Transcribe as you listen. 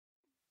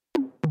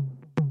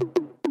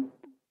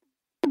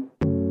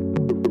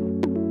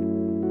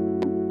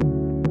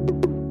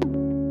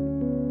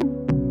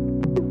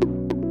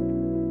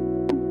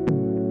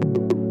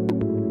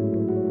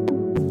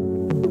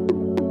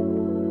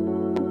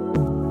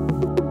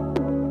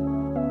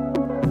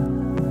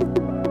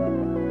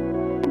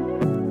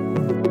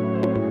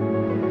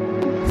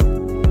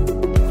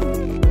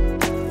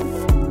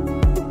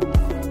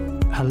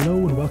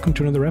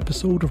welcome to another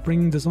episode of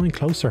Bringing Design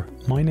Closer.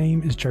 My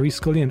name is Jerry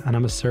Scullion and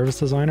I'm a service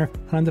designer,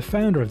 and I'm the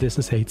founder of This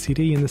Is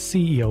HCD and the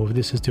CEO of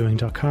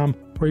thisisdoing.com,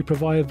 where we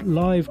provide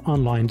live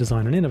online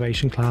design and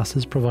innovation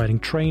classes providing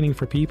training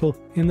for people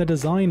in the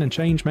design and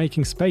change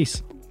making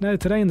space. Now,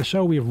 today in the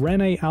show, we have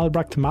Renee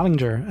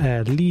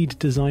Albrecht-Mallinger, a lead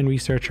design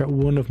researcher at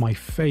one of my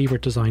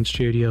favourite design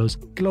studios,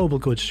 Global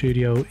Good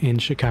Studio in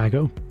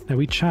Chicago. Now,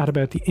 we chat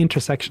about the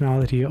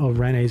intersectionality of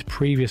Renee's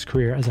previous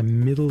career as a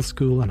middle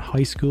school and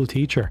high school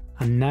teacher,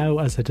 and now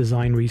as a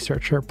design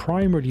researcher,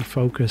 primarily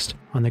focused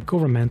on the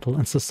governmental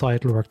and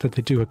societal work that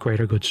they do at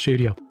Greater Good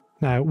Studio.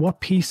 Now, what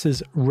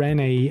pieces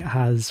Renee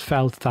has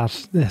felt that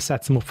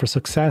sets them up for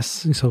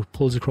success, so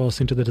pulls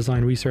across into the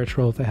design research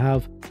role they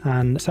have,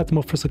 and set them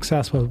up for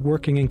success while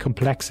working in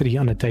complexity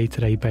on a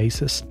day-to-day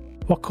basis.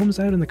 What comes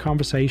out in the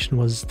conversation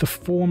was the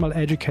formal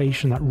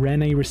education that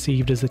Renee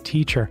received as a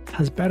teacher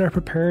has better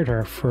prepared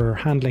her for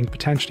handling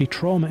potentially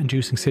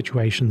trauma-inducing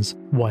situations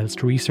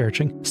whilst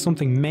researching,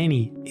 something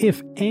many,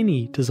 if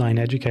any, design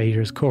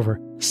educators cover: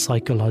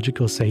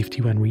 psychological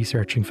safety when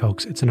researching,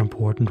 folks. It's an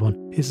important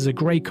one. This is a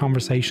great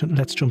conversation.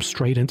 Let's jump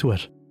straight into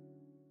it.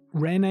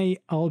 Renee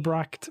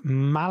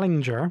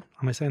Albrecht-Mallinger,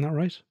 am I saying that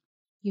right?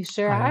 You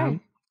sure are.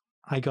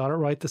 I got it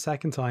right the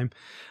second time.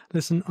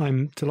 Listen,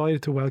 I'm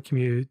delighted to welcome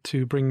you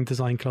to Bring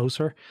Design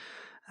Closer.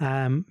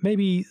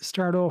 Maybe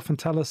start off and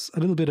tell us a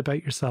little bit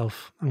about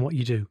yourself and what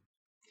you do.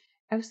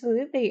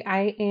 Absolutely.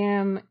 I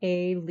am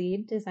a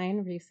lead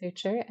design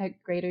researcher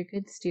at Greater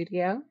Good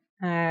Studio,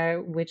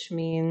 which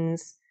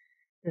means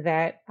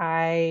that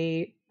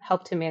I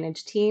help to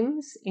manage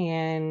teams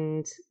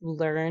and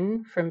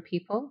learn from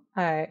people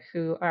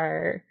who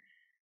are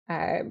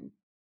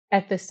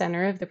at the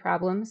center of the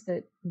problems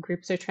that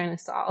groups are trying to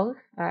solve.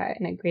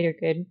 And at Greater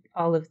Good,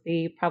 all of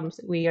the problems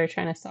that we are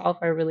trying to solve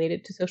are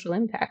related to social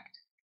impact.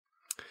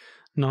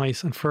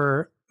 Nice. And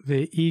for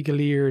the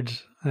eagle-eared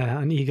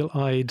and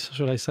eagle-eyed,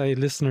 should I say,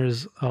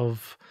 listeners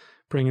of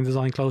Bringing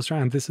Design Closer,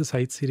 and This Is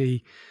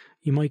HCD,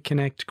 you might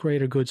connect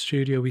Greater Good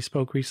Studio. We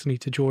spoke recently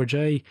to George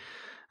A.,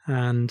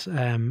 and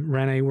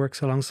Renee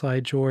works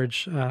alongside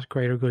George at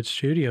Greater Good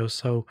Studio.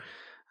 So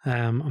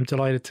I'm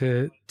delighted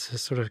to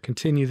sort of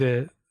continue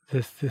the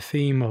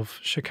theme of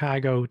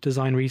Chicago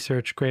design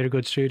research, Greater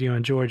Good Studio,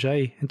 and George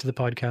A. into the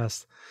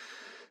podcast.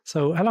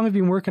 So how long have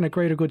you been working at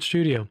Greater Good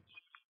Studio?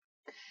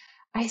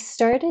 I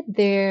started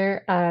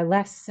there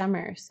last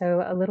summer,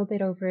 so a little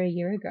bit over a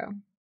year ago.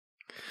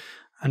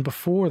 And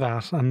before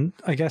that, and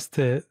I guess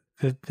the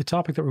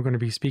topic that we're going to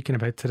be speaking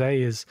about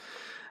today is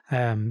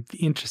the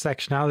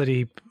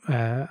intersectionality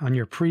on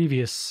your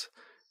previous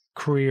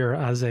career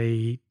as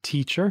a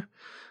teacher,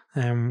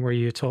 where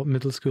you taught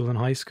middle school and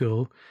high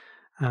school,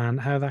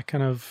 and how that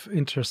kind of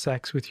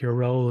intersects with your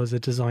role as a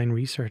design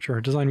researcher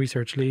or design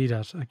research lead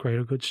at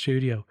Greater Good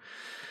Studio.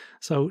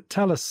 So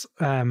tell us,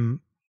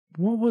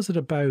 what was it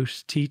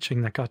about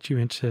teaching that got you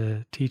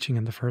into teaching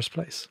in the first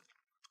place?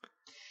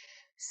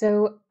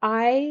 So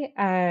I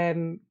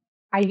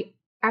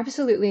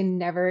absolutely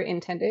never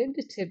intended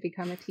to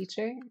become a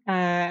teacher.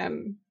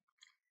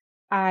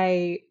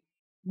 I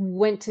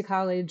went to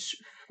college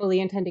fully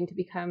intending to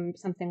become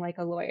something like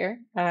a lawyer.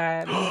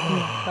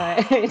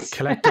 But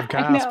collective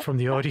gasp from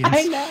the audience.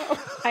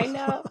 I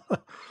know.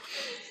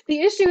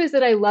 The issue is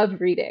that I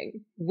love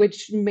reading,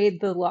 which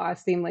made the law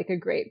seem like a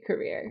great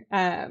career.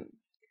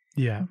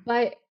 Yeah.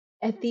 But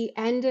at the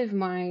end of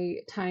my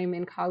time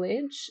in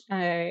college,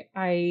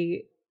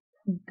 I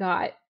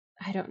got,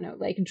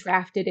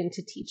 drafted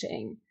into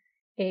teaching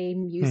a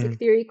music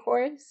theory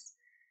course,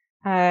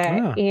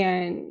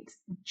 and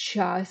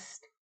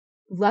just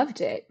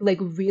loved it,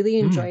 really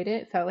enjoyed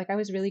it, felt like I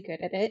was really good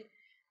at it.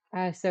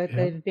 So at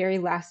the very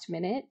last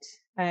minute,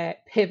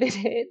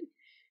 pivoted,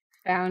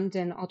 found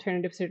an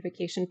alternative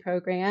certification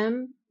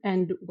program,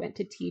 and went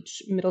to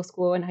teach middle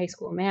school and high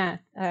school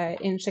math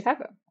in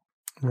Chicago.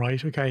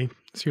 Right. Okay.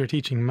 So you're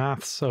teaching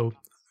maths. So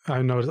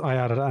I noticed I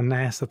added an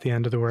S at the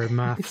end of the word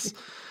maths,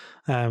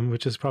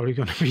 which is probably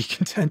going to be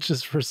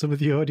contentious for some of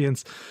the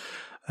audience.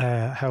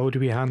 How do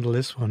we handle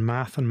this one?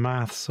 Math and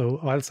maths. So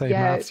I'll say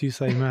maths, you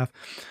say math.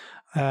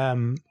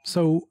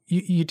 So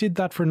you did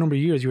that for a number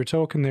of years. You were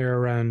talking there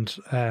around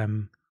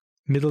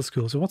middle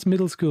school. So what's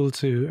middle school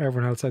to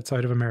everyone else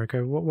outside of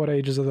America? What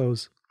ages are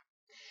those?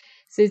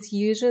 So it's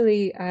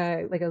usually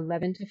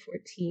 11 to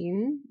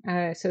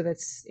 14. So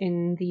that's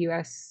in the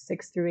US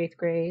 6th through 8th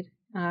grade.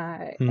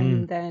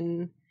 And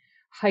then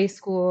high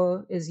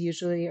school is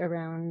usually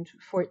around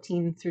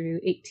 14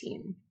 through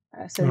 18.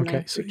 So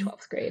 9th through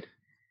 12th grade.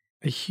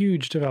 A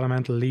huge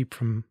developmental leap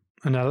from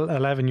an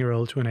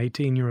 11-year-old to an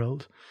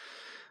 18-year-old.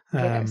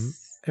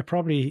 Yes. It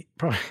probably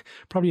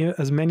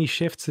as many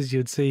shifts as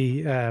you'd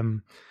see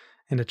in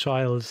a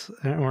child's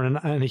or in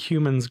a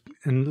human's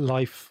in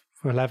life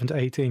from 11 to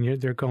 18.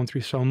 They're going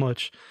through so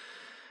much.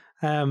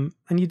 And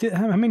you did.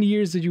 How many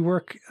years did you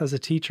work as a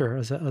teacher,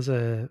 as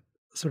a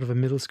sort of a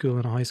middle school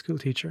and a high school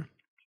teacher?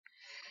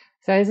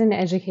 So I was in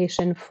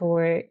education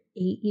for 8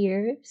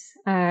 years.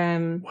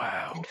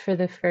 Wow. And for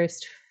the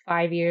first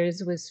 5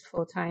 years was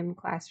full-time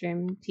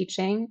classroom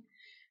teaching.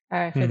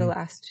 for the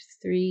last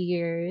 3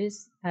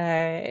 years.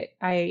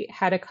 I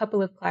had a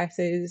couple of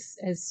classes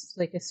as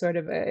like a sort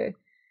of a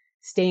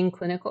staying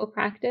clinical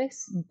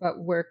practice, but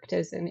worked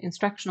as an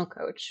instructional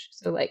coach.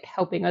 So like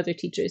helping other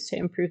teachers to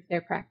improve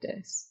their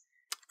practice.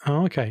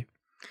 Oh, okay.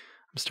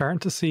 I'm starting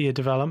to see a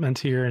development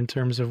here in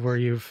terms of where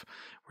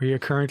you're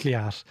currently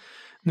at.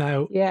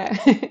 Now, yeah.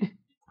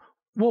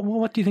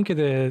 what do you think are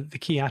the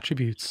key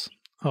attributes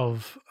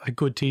of a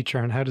good teacher,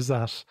 and how does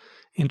that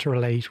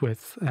interrelate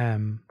with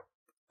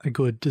a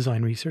good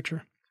design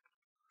researcher?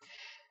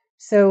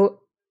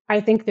 So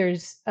I think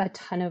there's a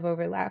ton of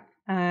overlap.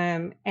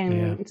 And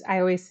I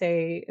always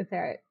say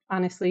that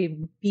honestly,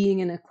 being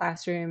in a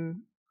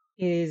classroom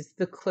is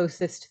the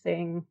closest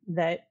thing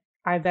that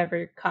I've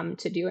ever come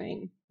to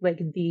doing, like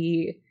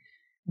the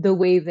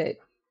way that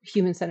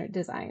human-centered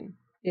design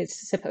is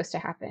supposed to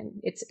happen.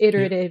 It's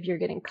iterative, you're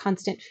getting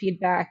constant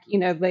feedback,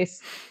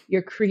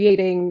 you're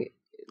creating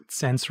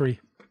sensory.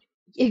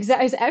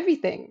 Exactly,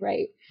 everything,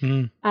 right?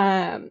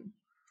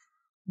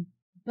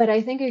 But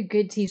I think a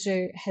good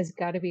teacher has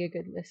got to be a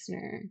good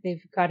listener.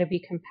 They've got to be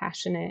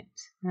compassionate.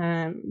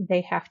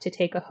 They have to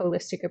take a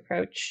holistic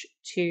approach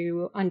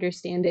to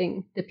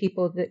understanding the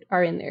people that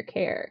are in their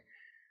care.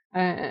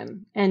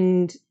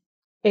 And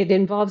it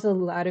involves a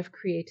lot of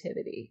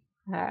creativity,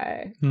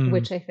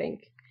 which I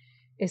think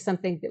is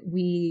something that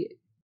we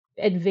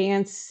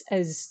advance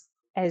as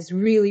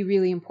really,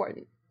 really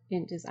important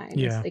in design.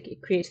 It's like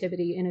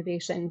creativity,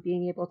 innovation,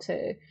 being able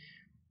to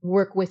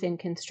work within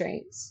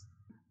constraints.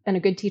 And a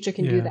good teacher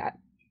can do that.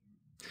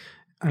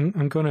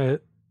 I'm going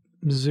to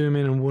zoom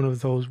in on one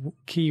of those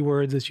key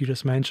words that you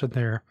just mentioned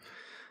there,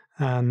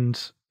 and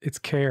it's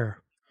care.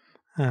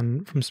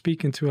 And from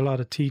speaking to a lot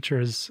of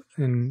teachers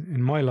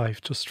in my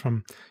life, just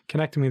from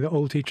connecting with the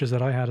old teachers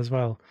that I had as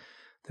well,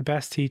 the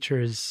best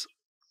teachers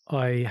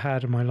I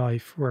had in my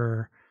life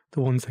were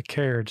the ones that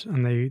cared,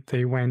 and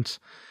they went,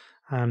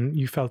 and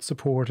you felt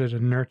supported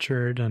and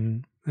nurtured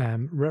and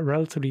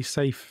relatively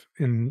safe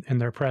in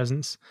their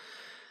presence.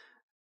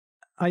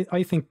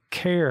 I think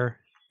care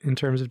in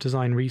terms of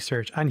design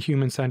research and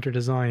human-centered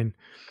design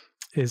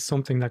is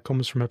something that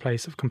comes from a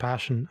place of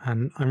compassion.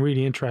 And I'm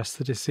really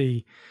interested to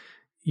see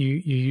you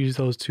use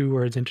those two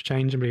words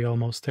interchangeably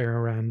almost there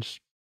around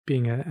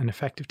being an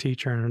effective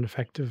teacher and an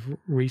effective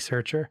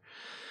researcher.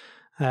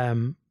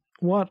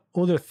 What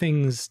other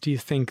things do you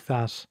think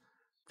that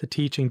the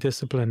teaching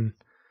discipline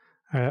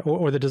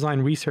or the design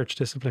research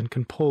discipline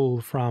can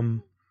pull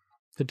from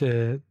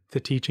the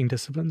teaching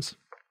disciplines?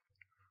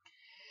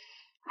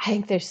 I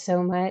think there's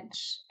so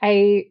much.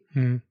 I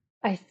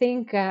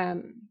think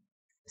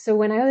so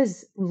when I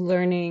was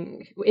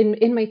learning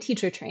in my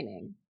teacher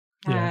training,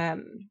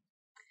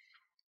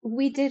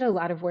 we did a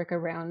lot of work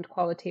around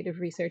qualitative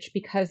research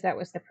because that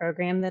was the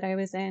program that I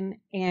was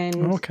in.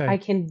 And I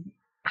can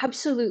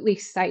absolutely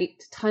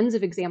cite tons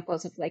of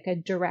examples of like a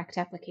direct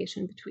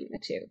application between the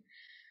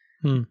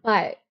two.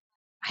 But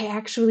I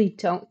actually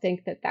don't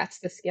think that that's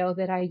the skill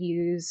that I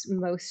use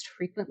most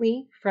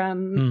frequently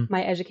from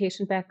my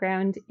education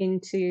background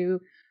into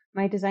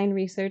my design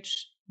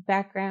research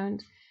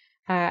background.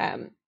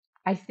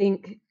 I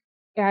think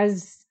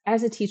as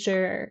a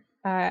teacher,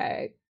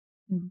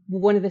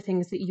 one of the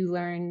things that you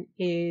learn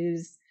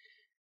is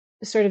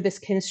sort of this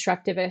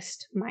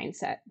constructivist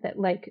mindset that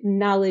like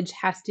knowledge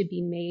has to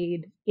be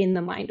made in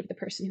the mind of the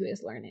person who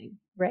is learning,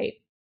 right?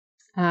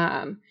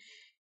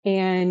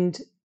 And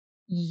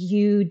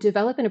you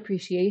develop an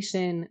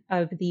appreciation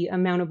of the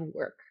amount of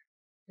work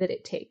that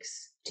it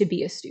takes to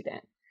be a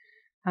student.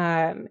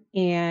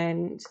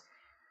 And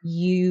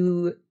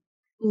you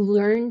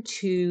learn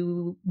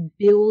to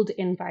build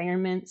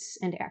environments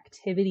and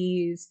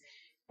activities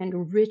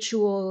and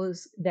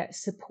rituals that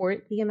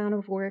support the amount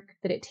of work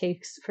that it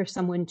takes for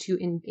someone to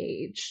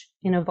engage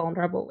in a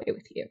vulnerable way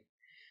with you.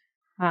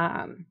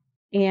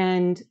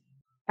 And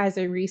as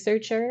a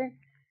researcher,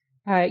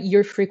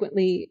 you're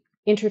frequently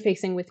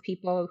interfacing with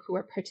people who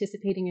are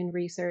participating in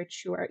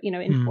research, who are,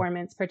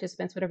 informants,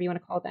 participants, whatever you want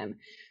to call them,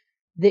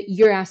 that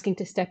you're asking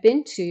to step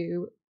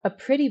into a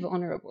pretty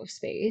vulnerable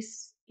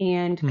space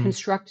and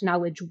construct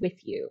knowledge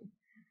with you.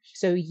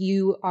 So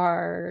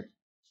you're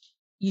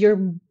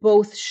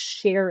both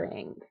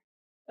sharing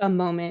a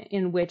moment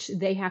in which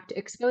they have to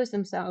expose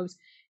themselves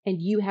and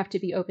you have to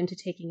be open to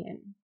taking in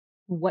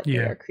what they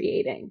are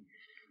creating.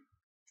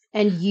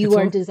 And you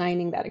are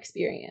designing that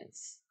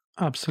experience.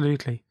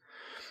 Absolutely.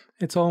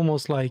 It's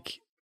almost like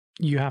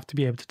you have to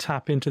be able to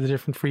tap into the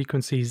different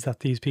frequencies that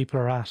these people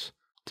are at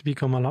to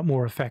become a lot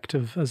more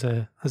effective as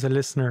a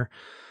listener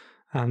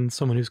and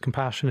someone who's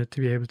compassionate,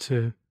 to be able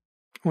to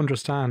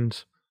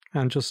understand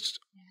and just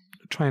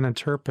try and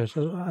interpret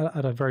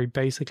at a very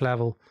basic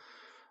level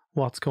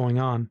what's going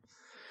on.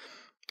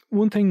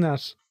 One thing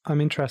that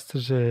I'm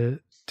interested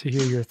to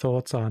hear your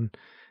thoughts on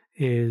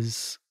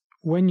is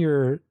when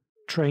you're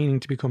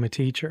training to become a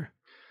teacher,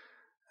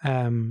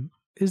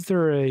 is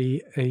there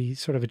a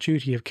sort of a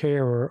duty of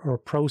care or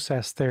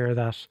process there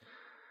that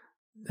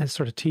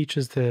sort of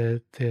teaches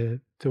the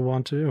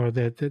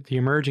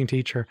emerging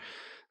teacher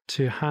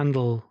to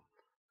handle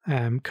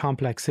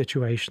complex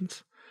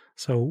situations?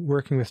 So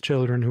working with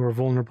children who are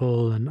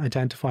vulnerable and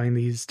identifying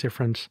these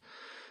different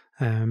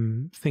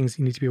things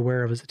you need to be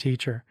aware of as a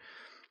teacher.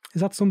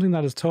 Is that something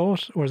that is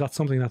taught, or is that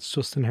something that's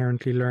just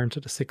inherently learned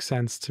at a sixth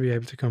sense to be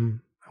able to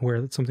become aware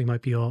that something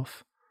might be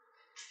off?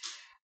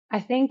 I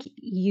think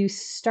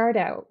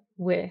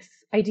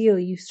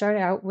ideally, you start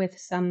out with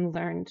some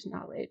learned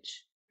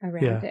knowledge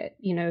around it.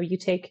 You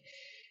take,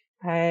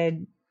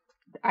 I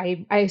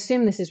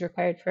assume this is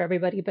required for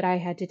everybody, but I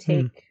had to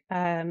take,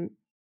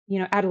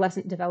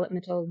 adolescent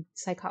developmental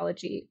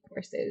psychology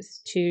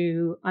courses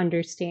to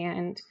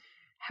understand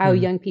how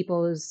young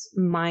people's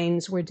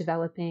minds were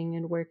developing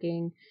and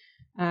working.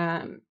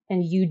 And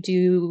you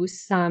do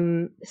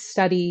some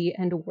study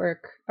and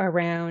work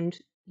around,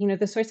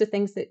 the sorts of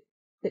things that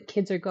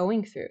kids are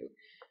going through,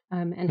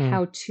 and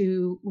how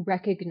to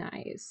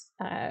recognize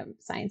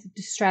signs of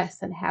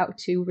distress and how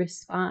to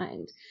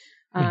respond.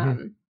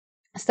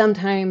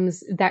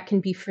 Sometimes that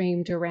can be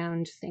framed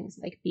around things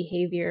like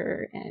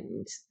behavior,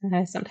 and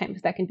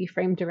sometimes that can be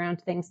framed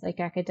around things like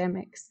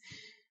academics.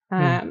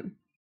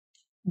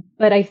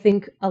 But I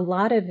think a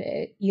lot of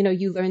it,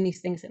 you learn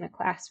these things in a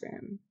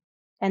classroom,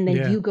 and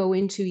then you go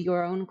into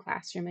your own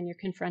classroom and you're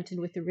confronted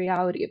with the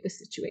reality of the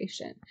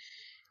situation.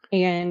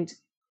 And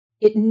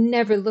it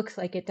never looks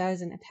like it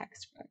does in a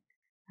textbook.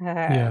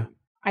 I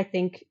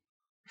think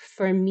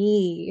for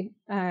me,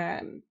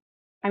 8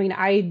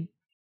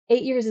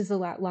 years is a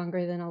lot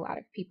longer than a lot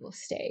of people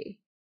stay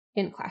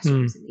in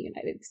classrooms in the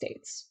United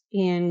States.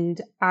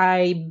 And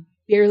I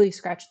barely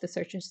scratched the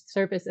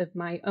surface of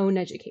my own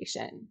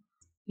education.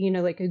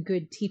 Like a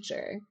good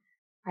teacher,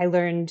 I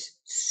learned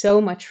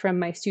so much from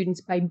my students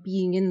by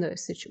being in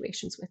those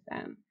situations with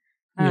them.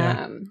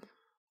 And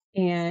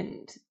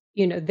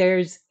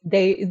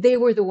they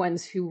were the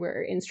ones who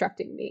were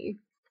instructing me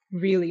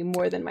really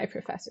more than my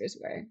professors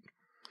were.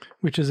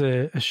 Which is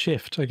a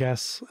shift, I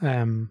guess.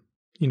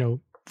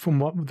 From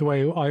the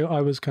way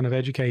I was kind of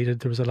educated,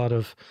 there was a lot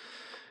of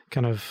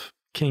kind of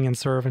king and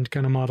servant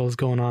kind of models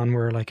going on,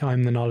 where like,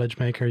 I'm the knowledge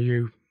maker.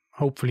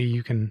 Hopefully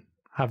you can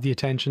have the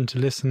attention to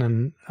listen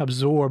and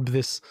absorb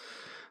this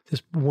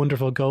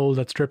wonderful gold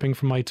that's dripping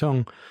from my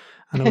tongue.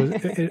 And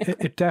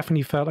it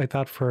definitely felt like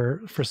that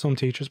for some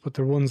teachers, but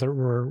the ones that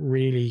were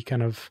really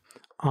kind of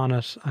on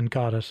it and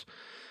got it,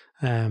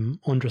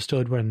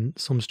 understood when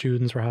some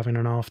students were having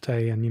an off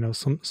day, and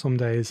some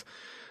days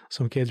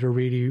some kids were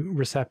really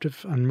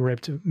receptive and were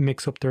able to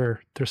mix up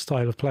their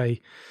style of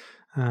play.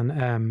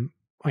 And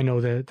I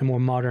know the more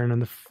modern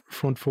and the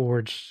front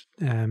forward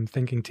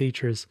thinking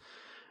teachers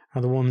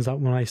are the ones that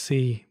when I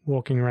see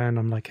walking around,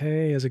 I'm like,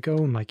 hey, how's it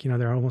going? Like,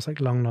 they're almost like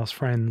long lost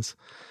friends.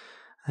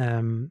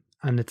 And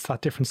it's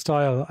that different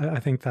style. I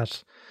think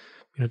that,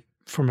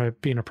 from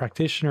being a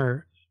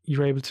practitioner,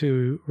 you're able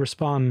to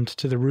respond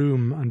to the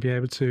room and be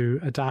able to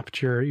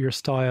adapt your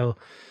style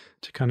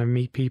to kind of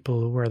meet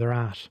people where they're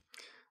at.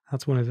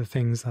 That's one of the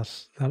things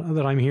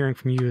that I'm hearing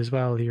from you as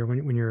well here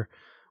when you're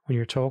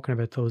talking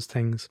about those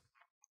things.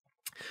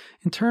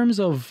 In terms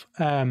of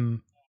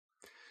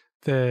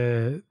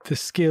the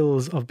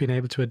skills of being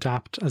able to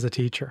adapt as a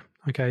teacher.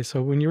 Okay,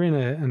 so when you're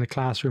in a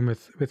classroom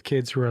with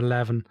kids who are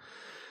 11,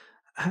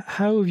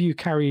 how have you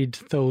carried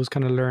those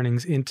kind of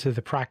learnings into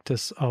the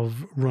practice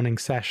of running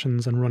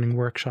sessions and running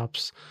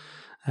workshops,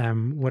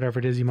 whatever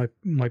it is you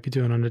might be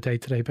doing on a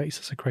day-to-day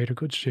basis at Greater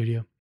Good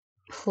Studio?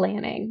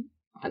 Planning,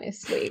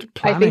 honestly.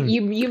 Planning. I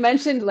think you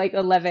mentioned like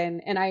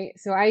 11, and I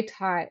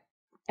taught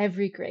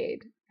every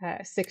grade,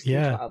 6 through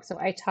 12. So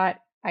I taught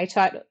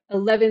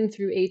 11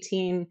 through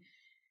 18.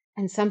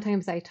 And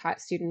sometimes I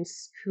taught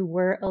students who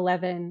were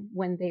 11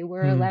 when they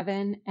were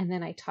 11, and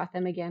then I taught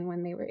them again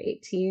when they were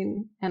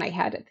 18. And I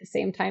had at the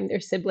same time their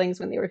siblings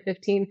when they were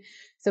 15.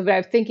 So, but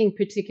I'm thinking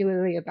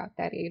particularly about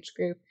that age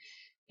group.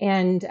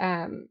 And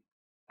I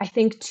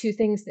think two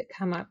things that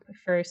come up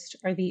first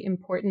are the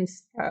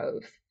importance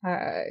of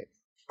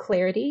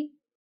clarity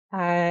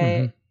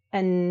and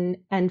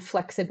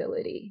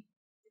flexibility.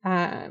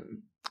 Tell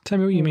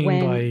me what you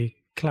mean by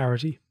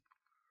clarity.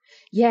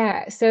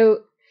 Yeah.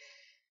 So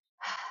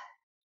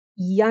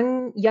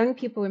young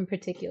people in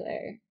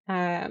particular,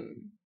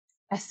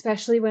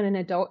 especially when an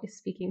adult is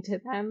speaking to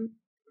them,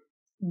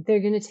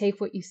 they're going to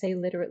take what you say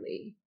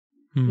literally.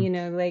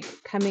 Like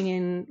coming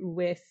in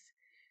with,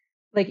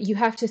 like, you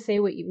have to say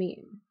what you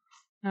mean.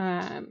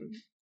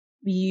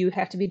 You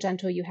have to be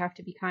gentle, you have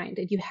to be kind,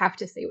 and you have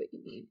to say what you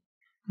mean,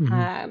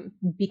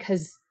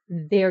 because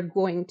they're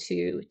going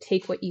to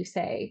take what you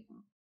say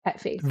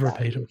at face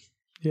verbatim. value.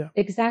 Yeah,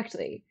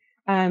 exactly.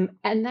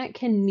 And that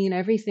can mean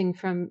everything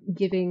from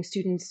giving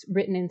students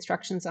written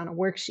instructions on a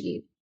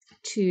worksheet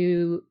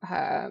to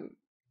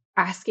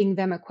asking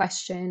them a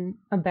question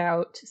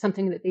about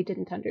something that they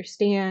didn't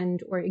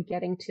understand, or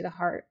getting to the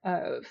heart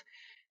of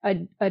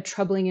a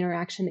troubling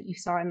interaction that you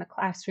saw in the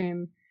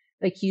classroom.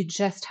 Like, you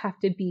just have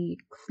to be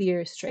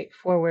clear,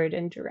 straightforward,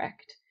 and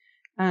direct.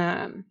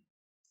 And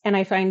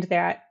I find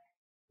that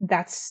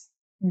that's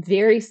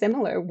very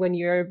similar when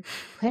you're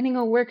planning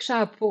a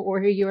workshop,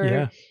 or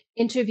you're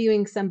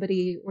interviewing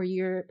somebody, or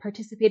you're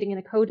participating in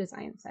a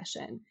co-design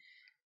session.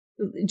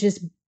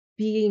 Just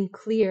being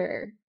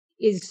clear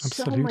is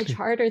so much Absolutely.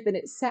 harder than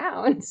it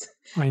sounds.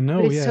 I know,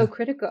 but it's yeah. so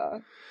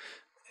critical.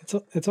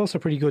 It's also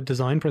pretty good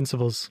design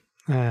principles.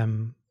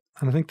 And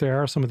I think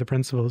there are some of the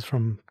principles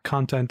from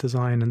content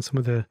design and some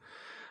of the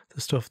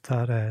stuff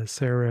that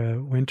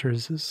Sarah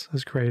Winters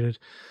has created.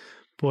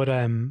 But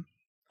I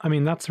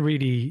mean, that's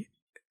really,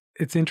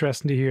 it's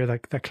interesting to hear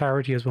that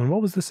clarity as well.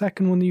 What was the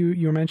second one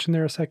you mentioned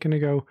there a second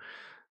ago?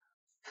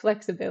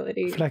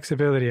 Flexibility.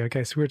 Flexibility.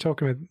 Okay, so we were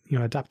talking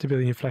about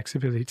adaptability and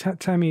flexibility.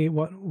 Tell me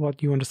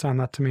what you understand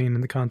that to mean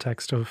in the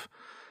context of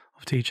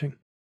teaching.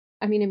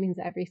 I mean, it means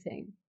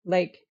everything.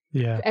 Like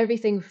Yeah,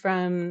 everything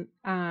from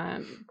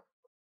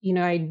you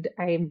know,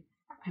 I'm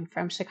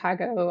from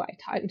Chicago. I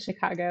taught in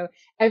Chicago.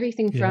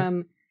 Everything yeah,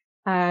 from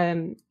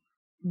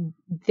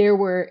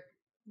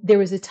there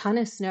was a ton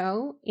of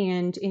snow,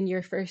 and in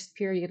your first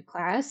period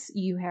class,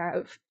 you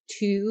have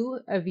two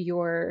of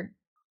your,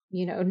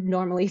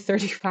 normally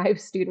 35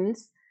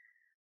 students.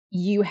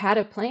 You had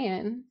a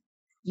plan.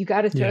 You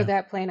got to throw yeah,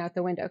 that plan out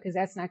the window because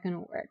that's not going to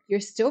work. You're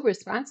still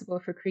responsible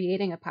for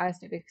creating a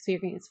positive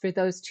experience for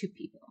those two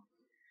people.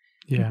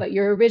 yeah. But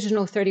your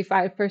original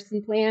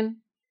 35-person plan,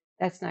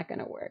 that's not going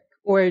to work.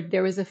 Or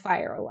there was a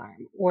fire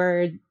alarm,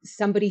 or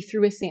somebody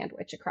threw a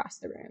sandwich across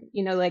the room,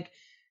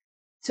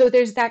 so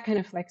there's that kind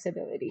of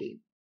flexibility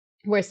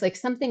where it's like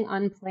something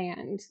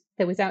unplanned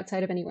that was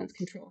outside of anyone's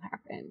control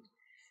happened.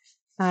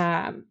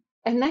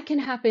 And that can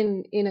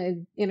happen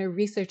in a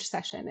research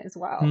session as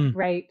well,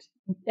 right?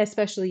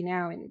 Especially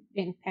now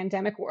in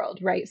pandemic world,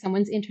 right?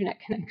 Someone's internet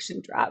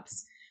connection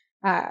drops.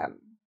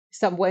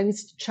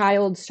 Someone's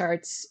child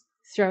starts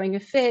throwing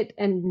a fit,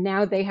 and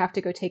now they have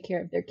to go take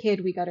care of their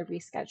kid. We got to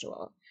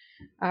reschedule.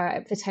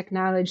 The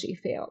technology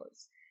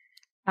fails.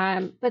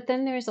 But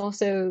then there's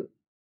also,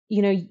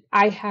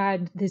 I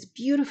had this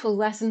beautiful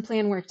lesson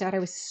plan worked out. I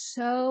was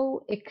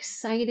so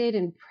excited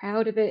and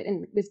proud of it,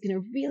 and was going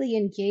to really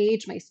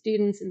engage my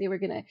students, and they were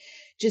going to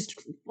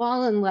just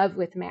fall in love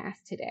with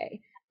math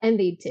today. And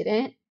they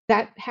didn't.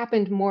 That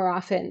happened more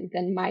often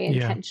than my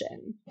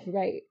intention,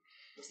 right?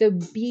 So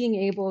being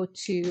able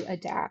to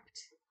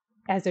adapt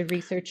as a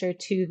researcher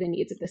to the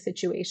needs of the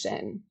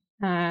situation,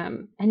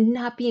 and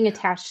not being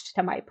attached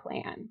to my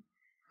plan,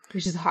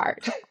 which is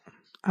hard.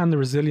 And the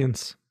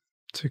resilience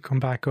to come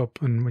back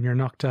up, and when you're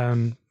knocked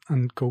down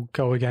and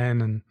go again.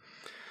 And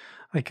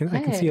I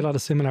can see a lot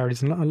of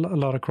similarities and a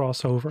lot of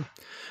crossover.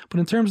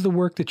 But in terms of the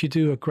work that you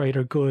do at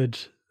Greater Good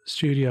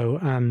Studio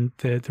and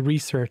the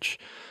research,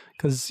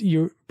 because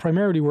you're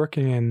primarily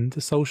working in the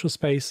social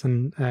space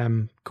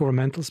and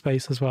governmental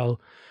space as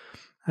well,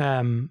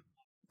 some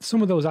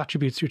of those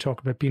attributes you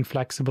talk about, being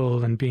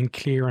flexible and being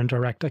clear and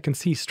direct, I can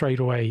see straight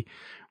away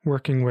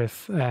working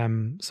with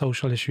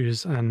social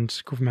issues and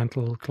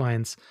governmental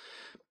clients.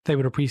 They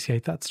would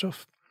appreciate that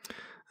stuff.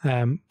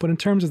 But in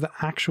terms of the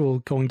actual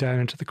going down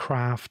into the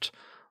craft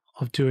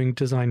of doing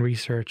design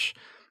research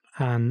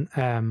and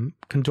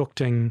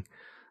conducting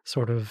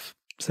sort of,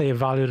 say,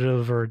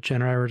 evaluative or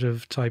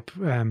generative type,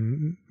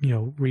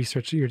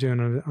 research that you're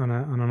doing on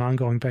an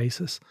ongoing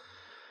basis,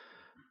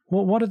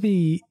 what are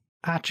the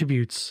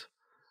attributes,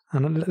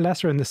 and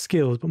lesser in the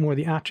skills, but more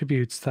the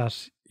attributes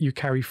that you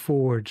carry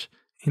forward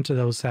into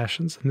those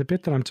sessions? And the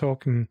bit that I'm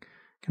talking,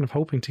 kind of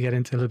hoping to get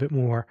into a little bit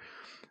more,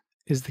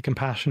 is the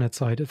compassionate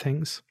side of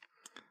things.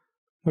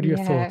 What are your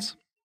thoughts?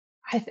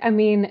 I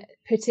mean,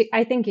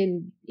 I think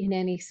in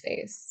any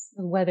space,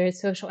 whether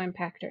it's social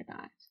impact or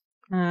not,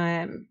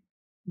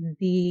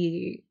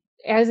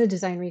 as a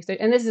design researcher,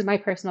 and this is my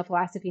personal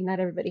philosophy, not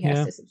everybody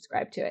has to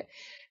subscribe to it,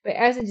 but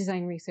as a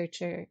design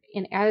researcher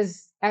and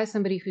as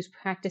somebody who's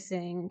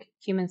practicing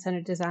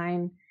human-centered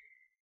design,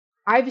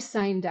 I've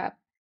signed up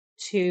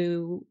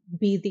to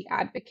be the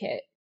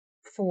advocate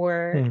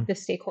for the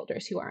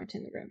stakeholders who aren't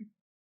in the room.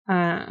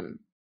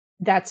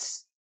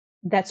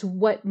 That's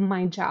what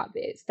my job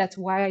is. That's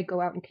why I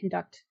go out and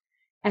conduct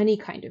any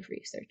kind of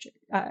research,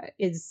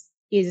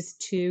 is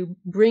to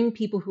bring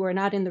people who are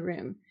not in the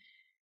room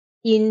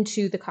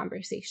into the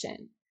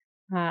conversation,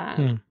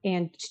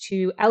 and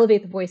to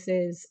elevate the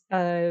voices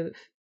of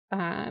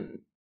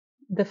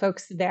the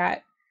folks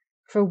that,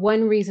 for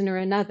one reason or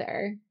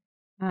another,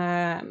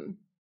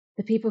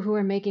 the people who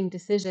are making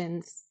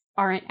decisions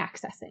aren't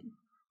accessing.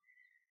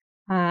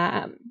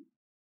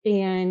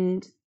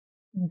 And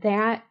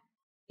that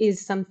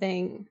is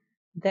something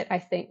that I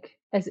think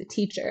as a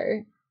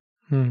teacher,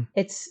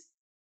 it's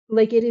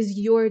like, it is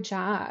your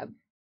job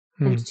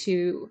and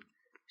to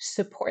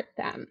support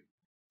them.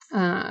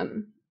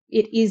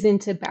 It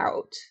isn't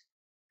about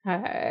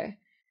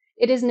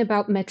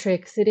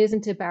metrics. It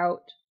isn't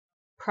about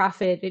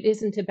profit. It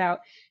isn't about,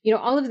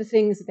 all of the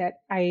things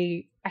that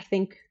I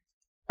think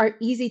are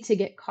easy to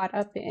get caught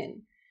up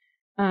in.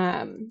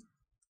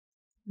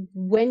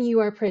 When you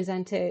are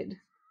presented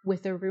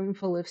with a room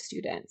full of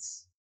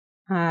students,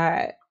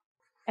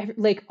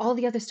 like, all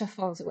the other stuff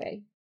falls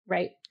away,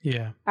 right?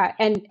 Yeah.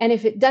 And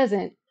if it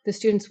doesn't, the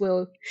students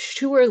will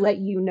sure let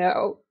you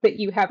know that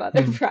you have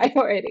other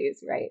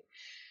priorities, right?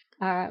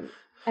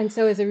 And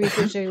so as a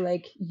researcher,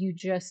 like,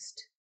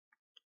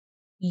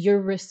 you're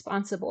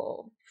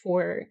responsible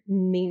for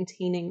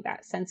maintaining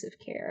that sense of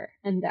care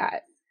and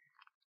that,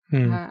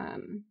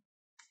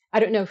 I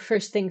don't know,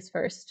 first things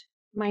first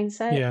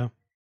mindset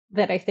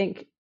that I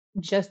think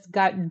just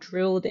got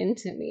drilled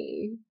into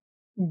me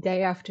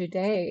day after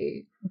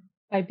day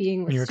by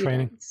being with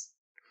students.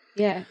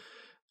 Yeah.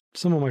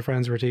 Some of my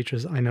friends who are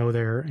teachers, I know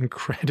they're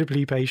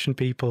incredibly patient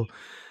people,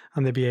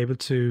 and they'd be able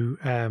to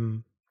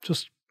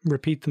just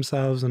repeat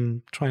themselves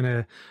and trying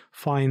to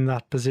find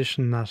that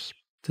position that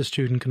the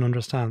student can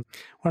understand.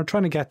 What I'm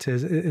trying to get to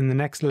is in the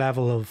next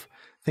level of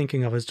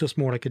thinking of is just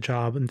more like a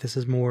job, and this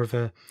is more of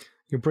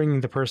you're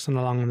bringing the person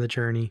along on the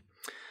journey,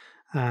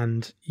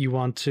 and you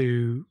want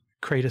to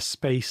create a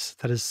space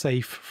that is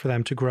safe for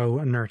them to grow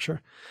and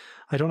nurture.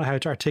 I don't know how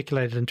to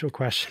articulate it into a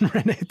question,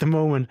 Renee, at the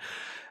moment.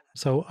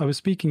 So I was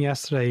speaking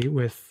yesterday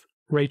with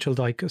Rachel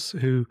Dykes,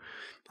 who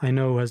I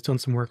know has done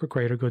some work with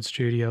Greater Good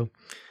Studio.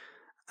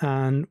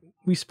 And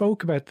we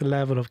spoke about the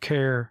level of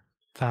care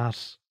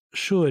that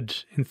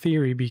should, in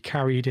theory, be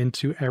carried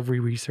into every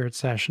research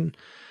session,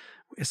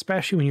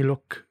 especially when you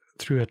look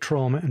through a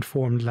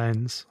trauma-informed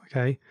lens,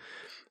 okay?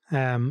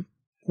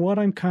 What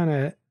I'm kind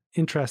of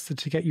interested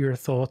to get your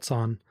thoughts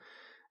on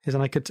is,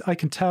 and I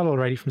can tell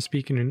already from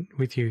speaking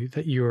with you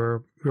that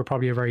you're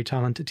probably a very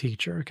talented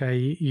teacher, okay?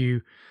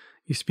 You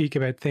speak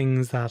about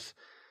things that,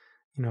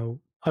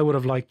 I would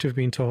have liked to have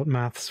been taught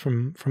maths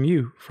from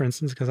you, for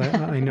instance, because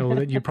I know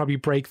that you probably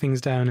break things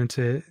down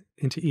into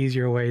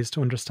easier ways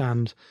to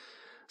understand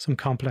some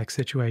complex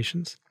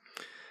situations.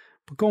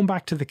 But going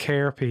back to the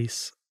care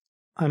piece,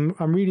 I'm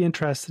really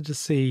interested to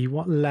see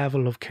what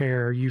level of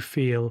care you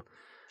feel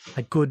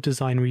a good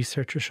design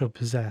researcher should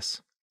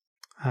possess.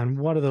 And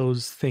what are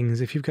those things?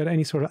 If you've got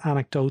any sort of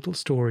anecdotal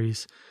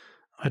stories,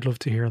 I'd love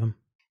to hear them.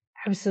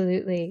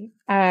 Absolutely.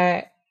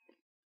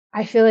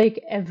 I feel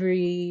like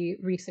every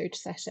research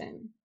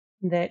session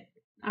that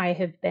I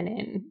have been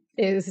in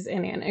is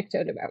an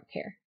anecdote about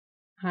care.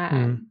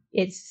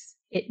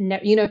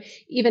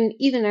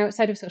 Even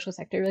outside of social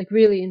sector, like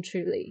really and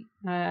truly,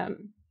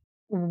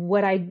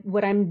 what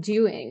I'm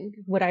doing,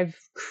 what I've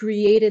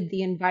created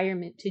the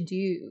environment to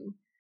do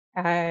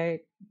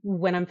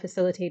when I'm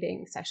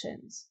facilitating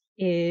sessions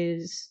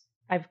is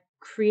I've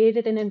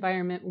created an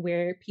environment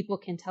where people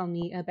can tell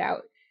me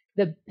about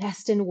the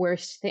best and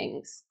worst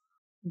things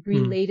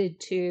related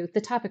to the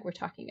topic we're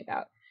talking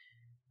about.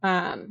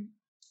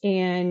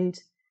 And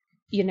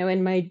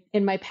in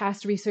my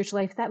past research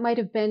life, that might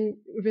have been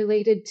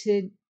related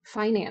to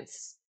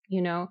finance,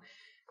 and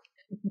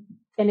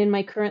in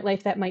my current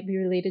life, that might be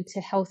related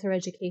to health or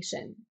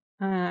education.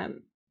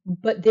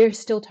 But they're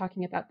still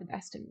talking about the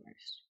best and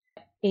worst.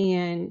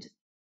 And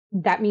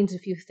that means a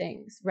few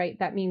things, right?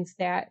 That means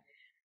that,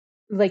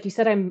 like you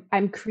said,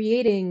 I'm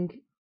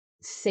creating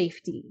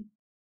safety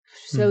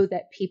so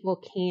that people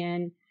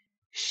can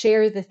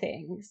share the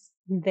things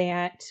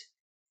that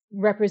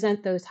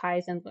represent those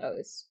highs and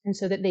lows, and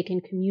so that they can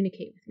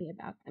communicate with me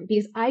about them,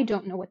 because I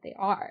don't know what they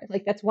are.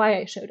 Like, that's why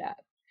I showed up.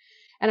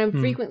 And I'm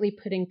frequently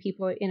putting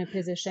people in a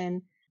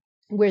position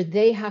where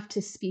they have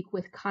to speak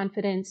with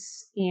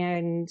confidence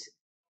and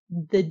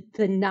the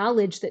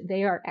knowledge that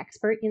they are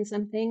expert in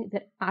something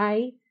that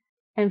I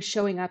am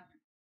showing up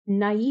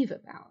naive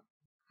about.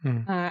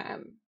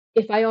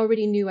 If I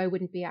already knew, I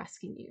wouldn't be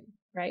asking you,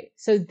 right?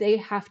 So they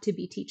have to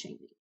be teaching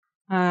me.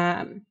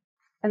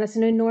 And that's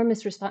an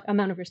enormous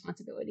amount of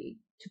responsibility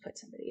to put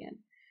somebody in.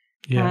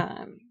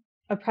 Yeah.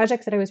 A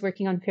project that I was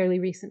working on fairly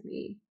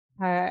recently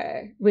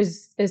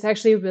is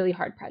actually a really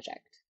hard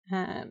project.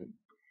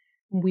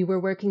 We were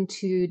working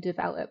to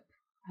develop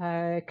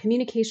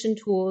communication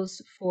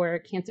tools for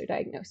cancer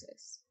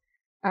diagnosis.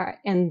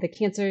 And the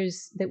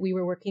cancers that we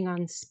were working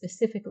on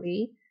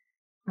specifically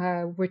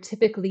were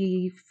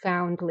typically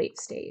found late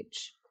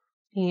stage.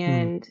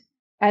 And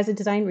as a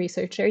design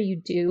researcher, you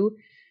do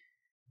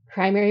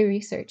primary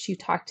research. You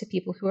talk to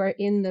people who are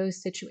in those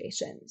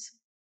situations.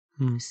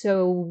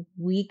 So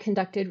we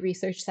conducted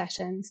research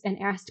sessions and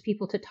asked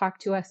people to talk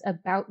to us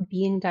about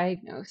being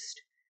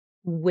diagnosed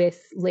with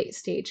late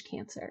stage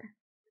cancer.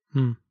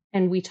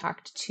 And we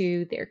talked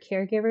to their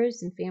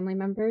caregivers and family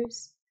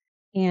members,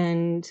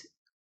 and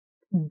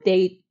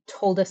they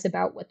told us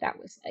about what that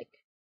was like.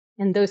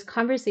 And those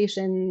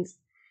conversations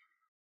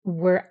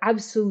were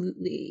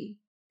absolutely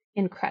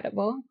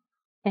incredible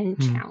and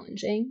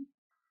challenging.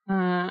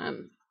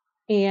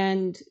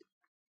 And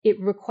it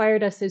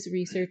required us as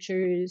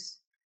researchers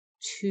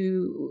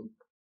to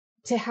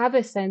have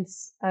a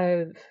sense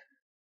of,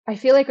 I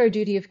feel like our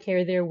duty of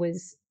care there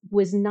was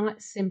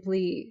not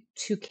simply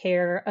to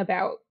care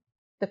about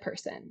the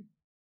person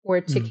or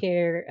to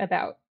care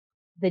about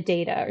the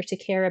data or to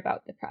care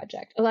about the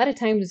project. A lot of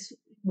times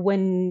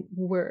when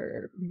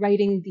we're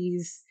writing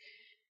these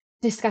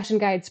discussion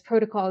guides,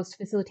 protocols,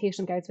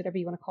 facilitation guides, whatever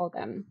you want to call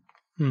them,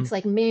 it's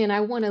like, man,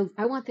 I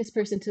want this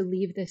person to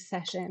leave this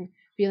session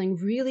feeling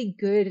really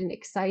good and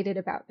excited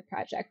about the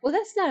project. Well,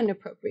 that's not an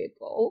appropriate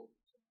goal.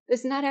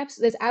 That's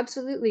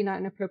absolutely not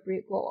an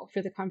appropriate goal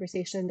for the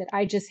conversation that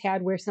I just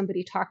had, where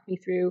somebody talked me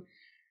through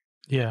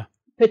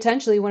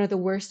potentially one of the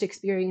worst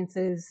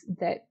experiences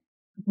that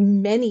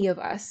many of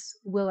us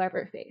will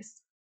ever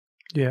face,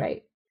 Yeah.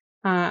 right?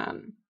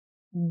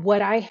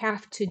 What I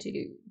have to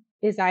do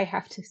is I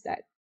have to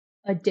set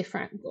a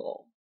different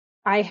goal.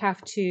 I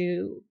have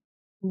to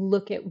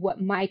look at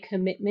what my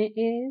commitment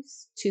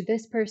is to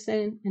this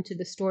person and to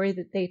the story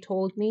that they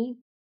told me.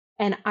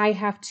 And I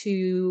have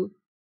to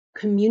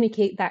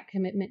communicate that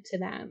commitment to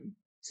them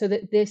so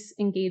that this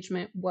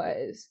engagement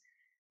was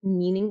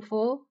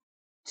meaningful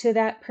to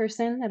that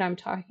person that I'm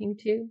talking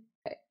to,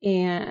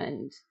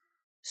 and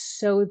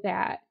so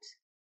that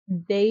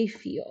they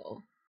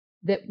feel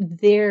that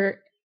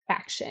their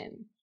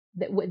action,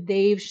 that what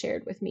they've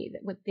shared with me,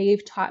 that what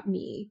they've taught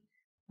me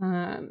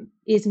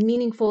is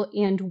meaningful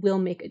and will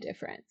make a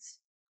difference.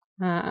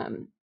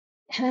 And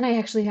then I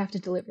actually have to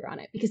deliver on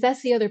it, because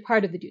that's the other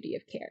part of the duty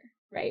of care,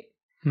 right?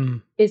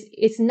 Is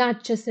it's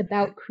not just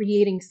about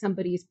creating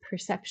somebody's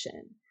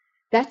perception.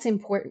 That's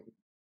important,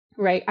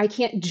 right? I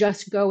can't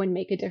just go and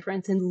make a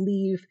difference and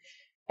leave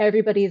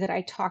everybody that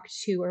I talked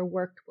to or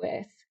worked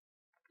with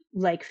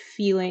like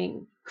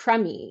feeling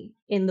crummy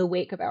in the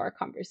wake of our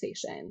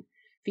conversation,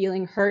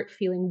 feeling hurt,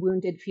 feeling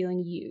wounded,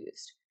 feeling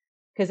used.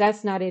 Because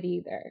that's not it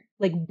either.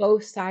 Like,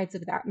 both sides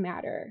of that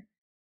matter.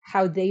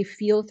 How they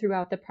feel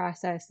throughout the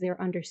process, their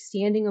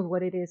understanding of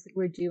what it is that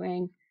we're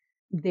doing,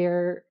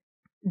 their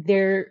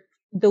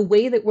the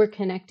way that we're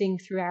connecting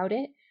throughout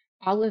it,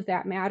 all of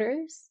that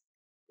matters.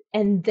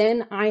 And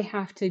then I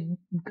have to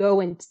go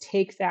and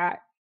take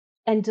that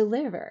and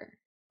deliver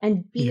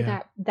and be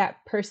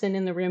that person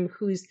in the room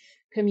who's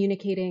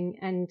communicating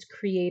and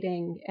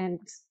creating and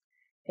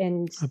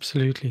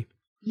Absolutely.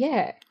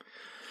 Yeah.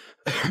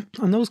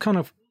 And those kind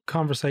of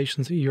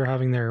conversations that you're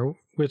having there,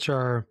 which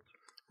are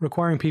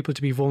requiring people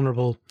to be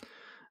vulnerable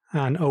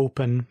and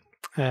open,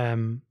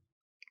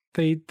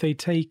 they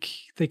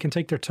can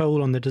take their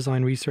toll on the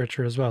design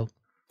researcher as well,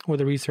 or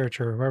the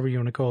researcher, whoever you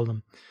want to call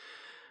them.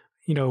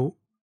 You know,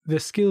 the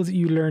skills that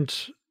you learned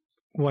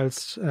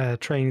whilst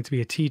training to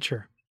be a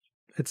teacher,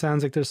 it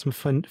sounds like there's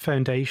some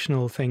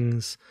foundational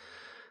things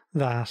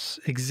that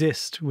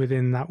exist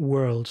within that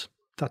world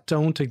that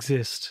don't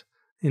exist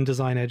in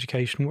design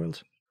education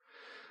world.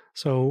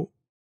 So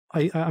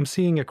I'm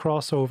seeing a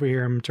crossover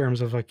here in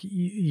terms of, like,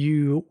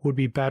 you would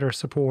be better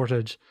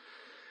supported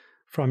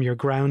from your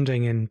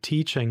grounding in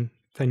teaching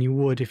than you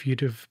would if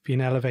you'd have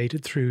been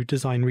elevated through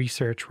design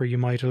research, where you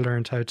might have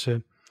learned how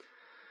to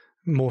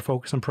more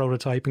focus on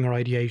prototyping or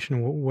ideation,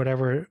 or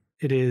whatever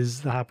it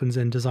is that happens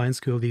in design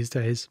school these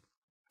days.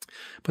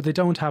 But they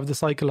don't have the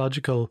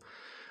psychological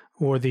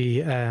or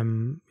the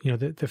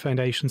the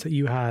foundations that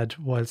you had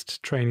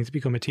whilst training to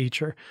become a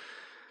teacher.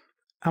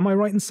 Am I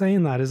right in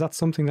saying that? Is that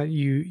something that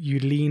you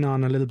lean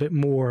on a little bit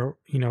more,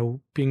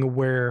 being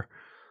aware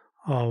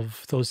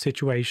of those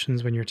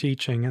situations when you're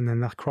teaching, and then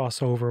that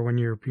crossover when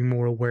you're being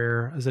more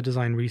aware as a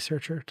design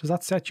researcher? Does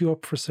that set you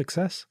up for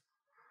success?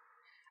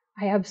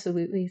 I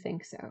absolutely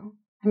think so.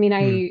 I mean,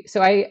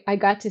 I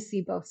got to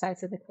see both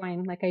sides of the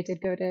coin. Like, I did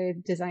go to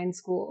design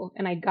school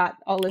and I got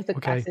all of the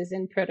classes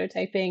in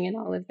prototyping and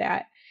all of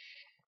that.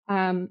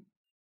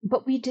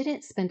 But we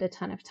didn't spend a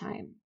ton of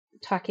time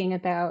talking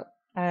about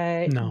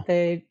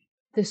the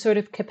sort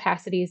of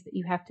capacities that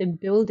you have to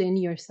build in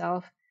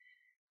yourself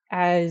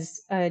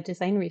as a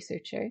design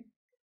researcher.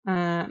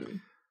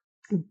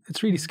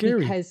 It's really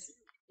scary. Because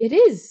it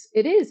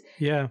is.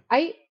 Yeah.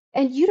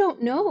 And you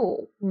don't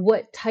know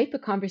what type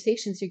of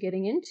conversations you're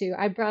getting into.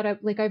 I brought up,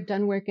 like, I've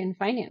done work in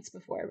finance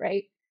before,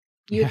 right?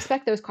 You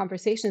expect those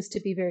conversations to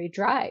be very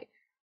dry.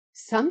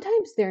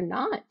 Sometimes they're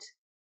not.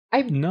 I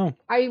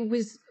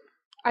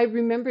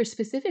remember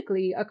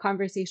specifically a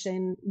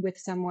conversation with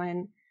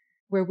someone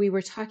where we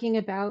were talking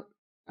about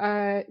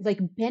like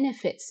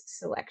benefits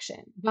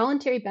selection,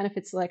 voluntary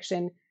benefit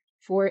selection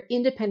for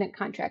independent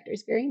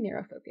contractors, very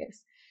narrow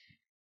focus.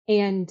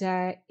 And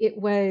it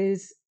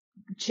was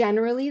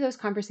generally, those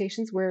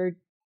conversations were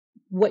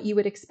what you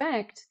would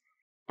expect.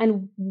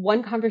 And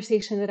one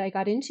conversation that I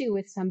got into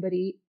with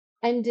somebody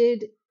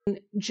ended in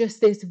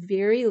just this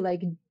very,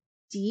 like,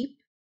 deep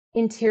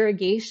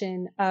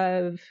interrogation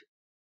of,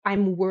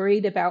 I'm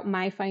worried about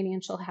my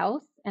financial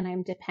health and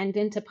I'm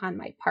dependent upon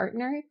my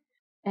partner,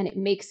 and it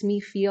makes me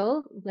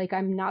feel like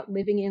I'm not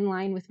living in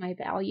line with my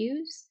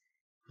values.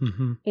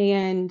 Mm-hmm.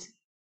 And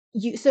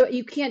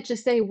you can't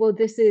just say, well,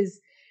 this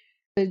is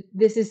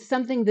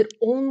something that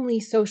only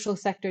social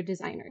sector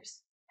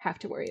designers have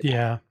to worry about.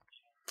 Yeah.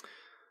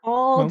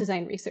 All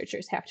design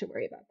researchers have to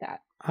worry about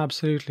that.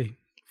 Absolutely.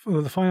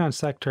 For the finance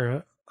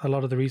sector, a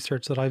lot of the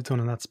research that I've done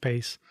in that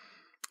space,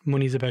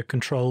 money's about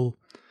control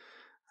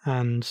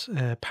and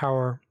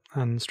power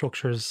and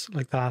structures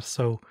like that.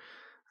 So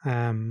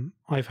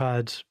I've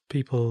had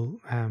people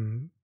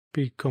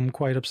become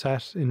quite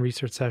upset in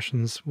research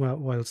sessions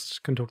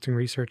whilst conducting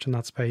research in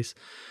that space.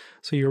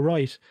 So you're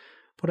right.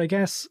 But I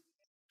guess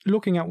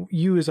looking at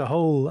you as a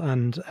whole,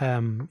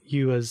 and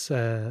you as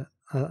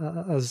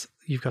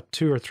you've got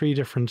 2 or 3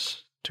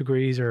 different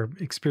degrees or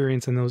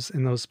experience in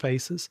those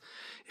spaces,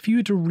 if you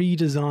were to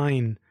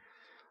redesign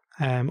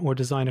or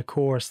design a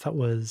course that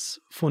was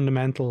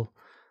fundamental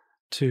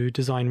to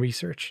design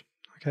research,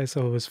 Okay,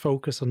 so it was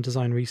focused on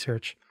design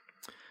research.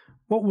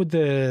 What would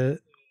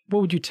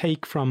you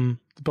take from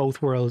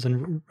both worlds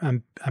and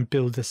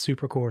build this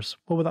super course?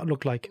 What would that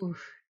look like?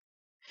 Oof.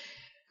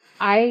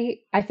 I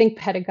think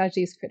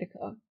pedagogy is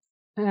critical.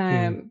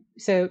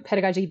 So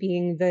pedagogy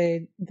being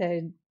the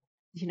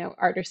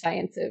art or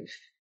science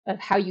of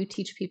how you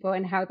teach people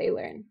and how they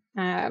learn.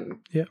 I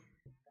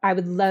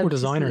would love for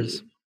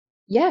designers.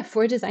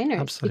 For designers.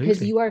 Absolutely.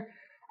 Because you are,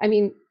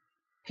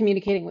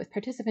 communicating with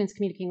participants,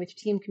 communicating with your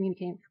team,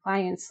 communicating with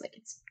clients, like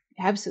it's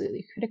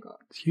absolutely critical.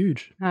 It's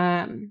huge.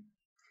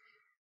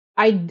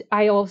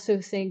 I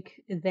also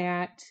think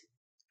that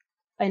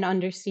an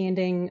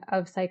understanding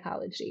of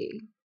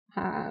psychology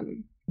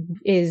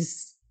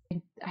is,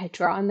 I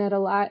draw on that a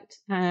lot.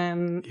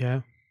 And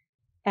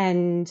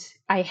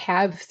I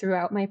have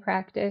throughout my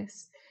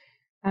practice.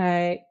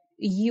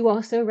 You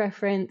also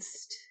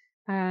referenced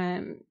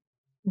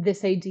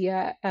this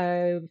idea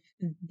of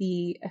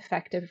the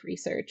effect of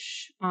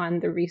research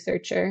on the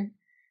researcher,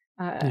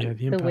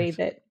 the way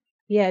that,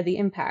 the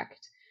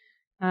impact.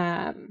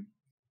 I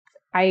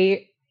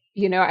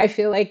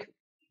feel like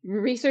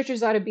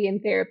researchers ought to be in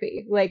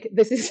therapy. Like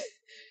there's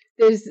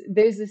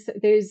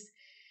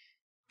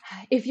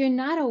if you're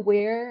not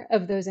aware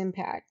of those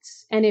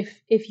impacts, and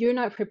if you're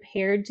not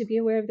prepared to be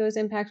aware of those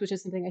impacts, which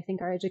is something I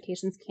think our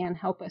educations can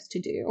help us to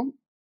do,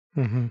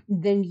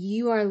 then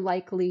you are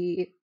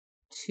likely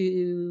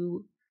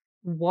to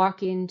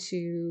walk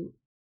into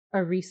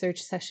a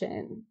research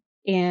session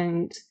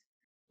and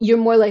you're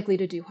more likely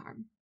to do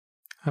harm.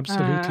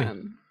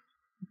 Absolutely.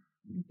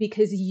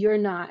 Because you're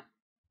not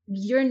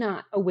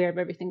aware of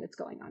everything that's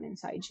going on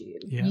inside you.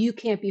 Yeah. You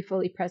can't be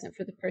fully present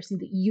for the person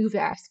that you've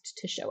asked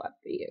to show up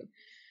for you.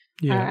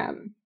 Yeah.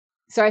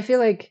 So I feel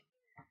like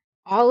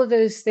all of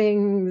those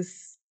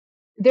things,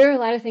 there are a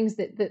lot of things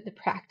that the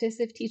practice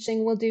of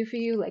teaching will do for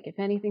you. Like if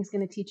anything's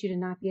going to teach you to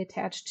not be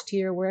attached to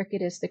your work,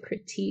 it is the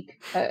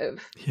critique of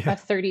a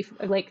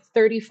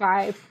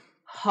 35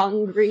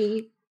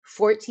 hungry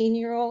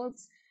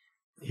 14-year-olds.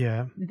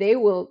 Yeah. They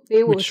will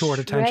with short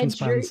attention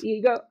spans. Your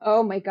ego.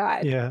 Oh my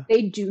God. Yeah.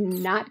 They do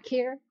not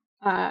care.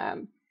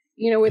 Where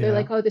they're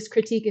like, oh, this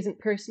critique isn't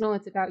personal,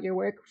 it's about your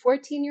work.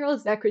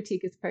 14-year-olds, that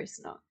critique is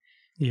personal.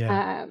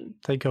 Yeah.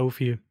 They go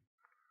for you.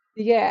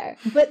 Yeah.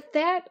 But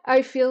that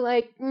I feel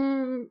like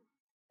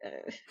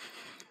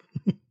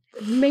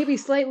maybe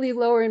slightly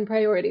lower in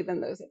priority than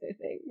those other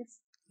things.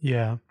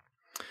 Yeah.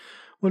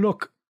 Well,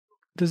 look,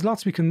 there's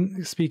lots we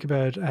can speak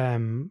about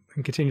and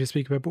continue to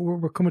speak about, but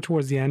we're coming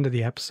towards the end of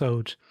the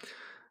episode.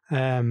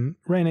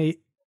 Renee,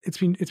 it's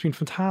been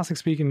fantastic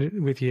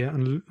speaking with you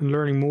and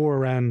learning more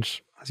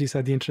around, as you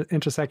said, the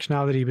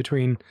intersectionality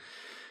between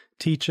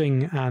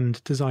teaching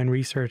and design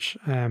research.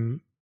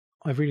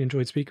 I've really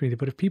enjoyed speaking with you,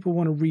 but if people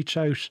want to reach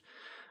out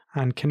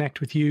and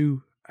connect with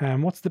you,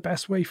 what's the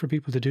best way for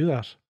people to do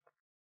that?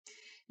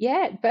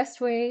 Yeah,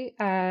 best way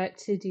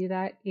to do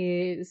that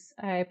is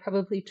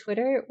probably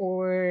Twitter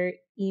or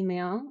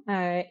email.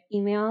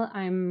 Email,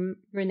 I'm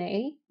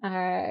Renee,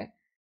 Renee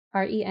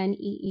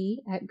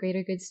at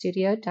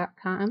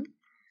greatergoodstudio.com.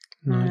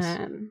 Nice.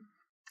 And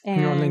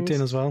you're on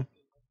LinkedIn as well?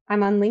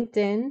 I'm on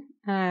LinkedIn,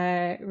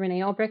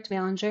 Renee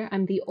Albrecht-Mallinger.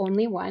 I'm the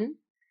only one.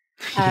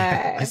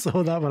 I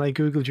saw that when I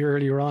Googled you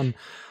earlier on.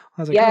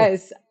 I was like,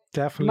 yes,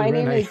 definitely my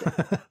Renee. name is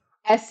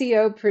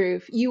SEO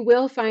proof. You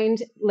will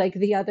find like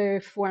the other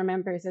 4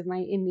 members of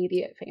my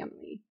immediate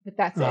family, but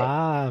that's it.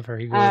 Ah,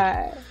 very good.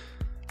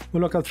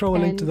 Well, look, I'll throw a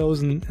link to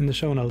those in the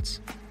show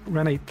notes.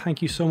 Renee,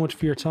 thank you so much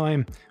for your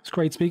time. It's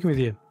great speaking with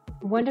you.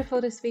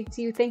 Wonderful to speak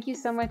to you. Thank you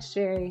so much,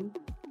 Jerry.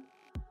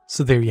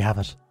 So there you have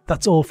it.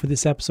 That's all for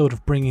this episode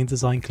of Bringing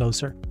Design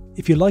Closer.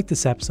 If you like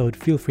this episode,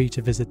 feel free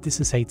to visit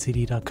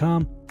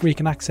thishishcd.com, where you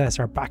can access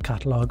our back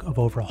catalogue of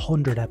over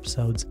 100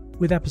 episodes,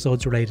 with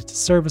episodes related to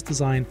service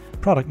design,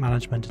 product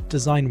management,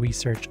 design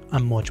research,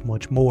 and much,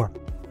 much more.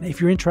 If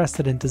you're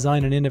interested in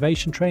design and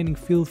innovation training,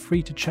 feel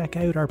free to check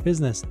out our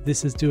business,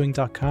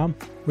 thisisdoing.com,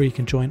 where you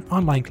can join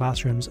online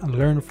classrooms and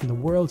learn from the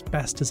world's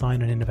best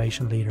design and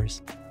innovation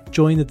leaders.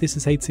 Join the This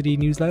Is HCD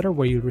newsletter,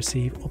 where you'll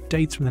receive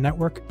updates from the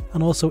network,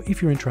 and also,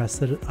 if you're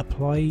interested,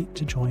 apply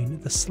to join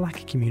the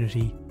Slack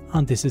community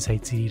on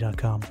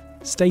thisishcd.com.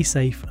 Stay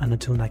safe, and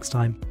until next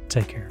time,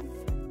 take care.